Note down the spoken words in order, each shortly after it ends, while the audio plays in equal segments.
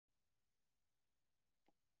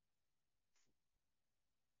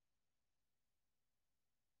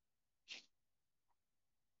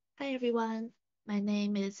Hi everyone, my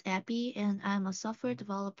name is Abby and I'm a software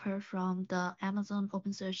developer from the Amazon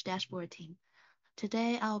OpenSearch dashboard team.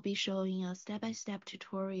 Today I'll be showing a step-by-step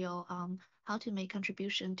tutorial on how to make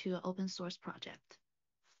contribution to an open source project.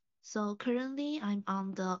 So currently I'm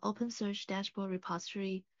on the OpenSearch dashboard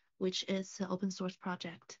repository, which is an open source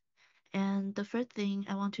project. And the first thing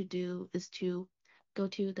I want to do is to go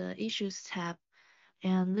to the Issues tab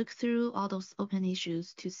and look through all those open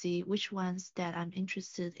issues to see which ones that I'm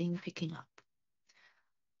interested in picking up.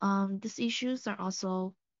 These issues are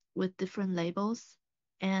also with different labels,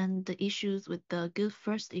 and the issues with the good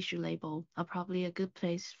first issue label are probably a good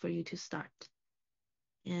place for you to start.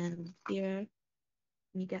 And here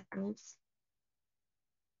we get those.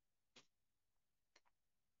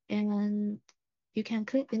 And you can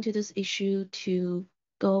click into this issue to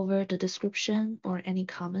go over the description or any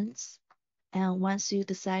comments. And once you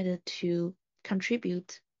decided to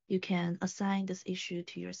contribute, you can assign this issue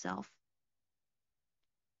to yourself.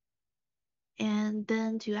 And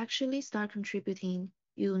then to actually start contributing,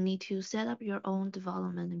 you need to set up your own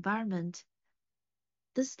development environment.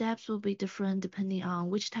 The steps will be different depending on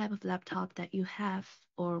which type of laptop that you have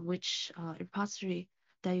or which repository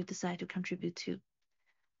that you decide to contribute to.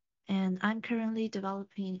 And I'm currently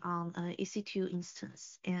developing on an EC2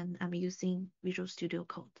 instance, and I'm using Visual Studio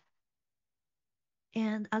Code.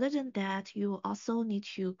 And other than that, you will also need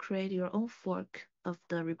to create your own fork of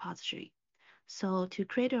the repository. So to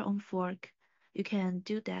create your own fork, you can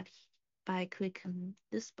do that by clicking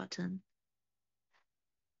this button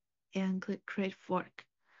and click Create Fork.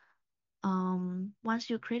 Once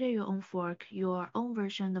you created your own fork, your own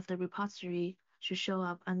version of the repository should show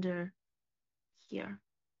up under here.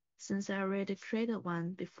 Since I already created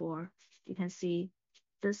one before, you can see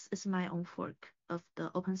this is my own fork of the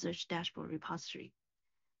OpenSearch dashboard repository.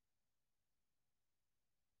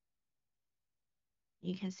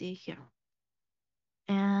 You can see here.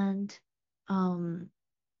 And um,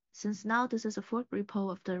 since now this is a fork repo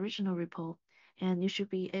of the original repo, and you should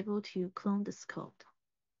be able to clone this code.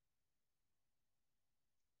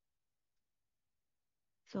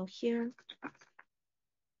 So here,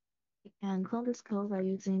 you can clone this code by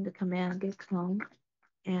using the command git clone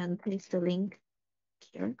and paste the link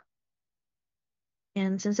here.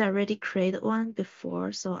 And since I already created one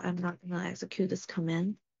before, so I'm not gonna execute this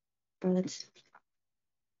command, but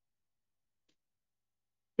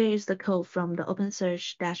here is the code from the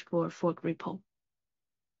OpenSearch dashboard fork repo.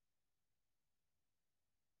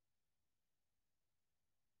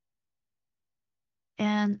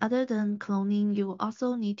 And other than cloning, you will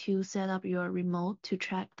also need to set up your remote to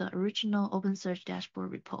track the original OpenSearch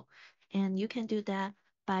dashboard repo. And you can do that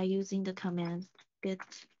by using the command git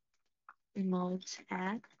remote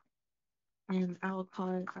add, and I will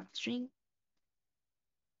call it upstream.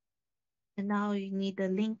 And now you need the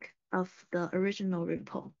link of the original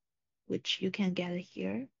repo, which you can get it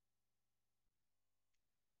here.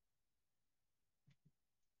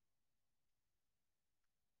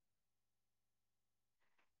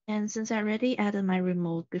 And since I already added my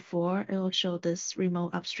remote before, it will show this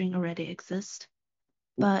remote upstream already exists.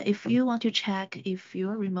 But if you want to check if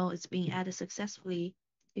your remote is being added successfully,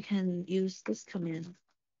 you can use this command.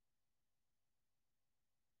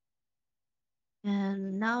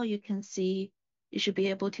 And now you can see, you should be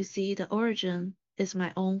able to see the origin is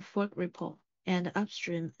my own fork repo, and the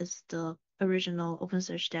upstream is the original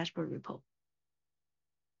OpenSearch dashboard repo.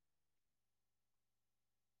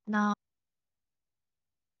 Now,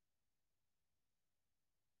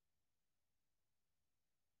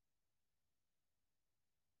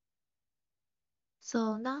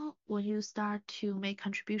 so now when you start to make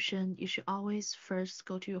contribution, you should always first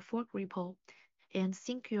go to your fork repo and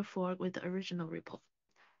sync your fork with the original repo.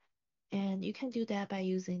 And you can do that by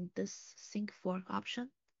using this sync fork option.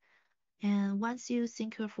 And once you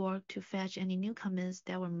sync your fork to fetch any new commits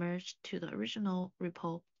that were merged to the original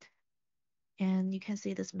repo, and you can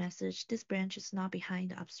see this message, this branch is not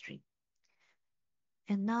behind the upstream.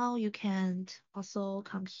 And now you can also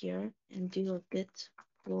come here and do a git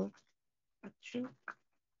pull upstream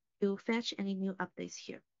to fetch any new updates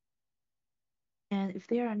here. And if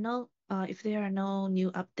there are no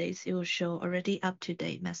new updates, it will show already up to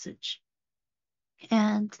date message.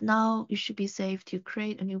 And now you should be safe to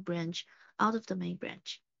create a new branch out of the main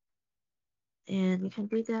branch. And you can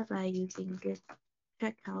do that by using git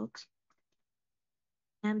checkout.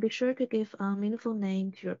 And be sure to give a meaningful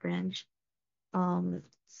name to your branch.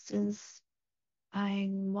 Since I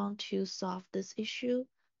want to solve this issue,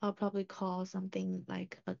 I'll probably call something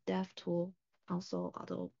like a dev tool console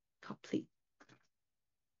auto complete.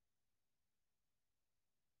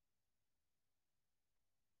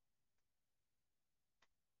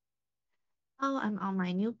 Now I'm on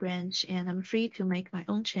my new branch and I'm free to make my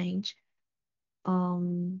own change.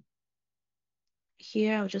 Um,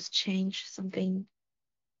 Here I'll just change something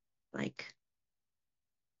like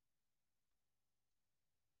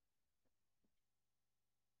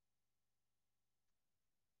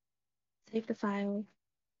save the file.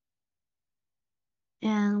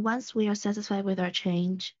 And once we are satisfied with our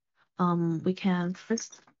change, we can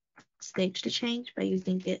first stage the change by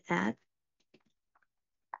using git add.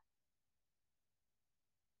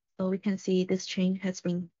 So we can see this change has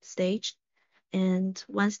been staged. And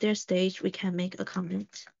once they're staged, we can make a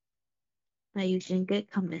comment by using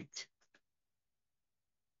git commit.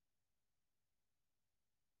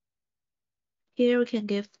 Here we can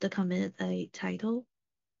give the commit a title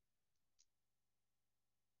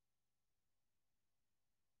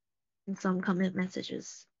and some commit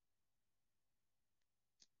messages.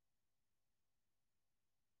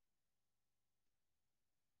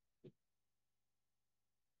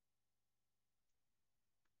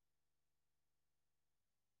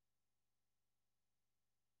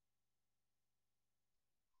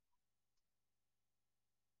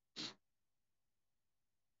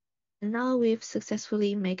 And now we've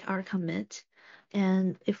successfully made our commit.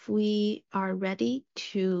 And if we are ready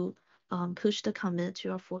to push the commit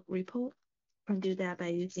to our fork repo, we can do that by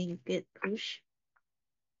using git push.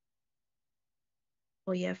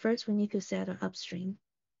 Oh yeah, first we need to set an upstream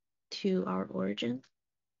to our origin.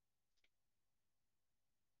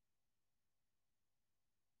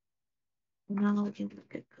 Now we can do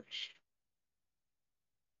git push.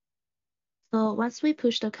 So once we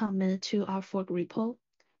push the commit to our fork repo,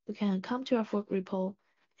 we can come to our fork repo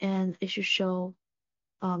and it should show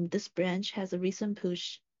this branch has a recent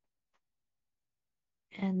push.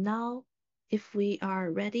 And now if we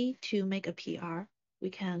are ready to make a PR, we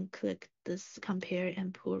can click this compare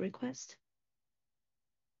and pull request.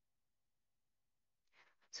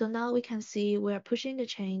 So now we can see we're pushing the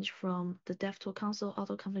change from the DevTool console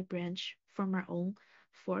autocomplete branch from our own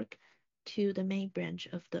fork to the main branch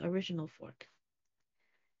of the original fork.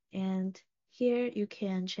 And here you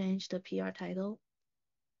can change the PR title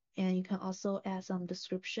and you can also add some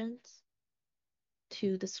descriptions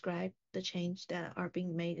to describe the change that are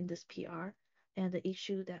being made in this PR and the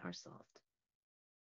issue that are solved.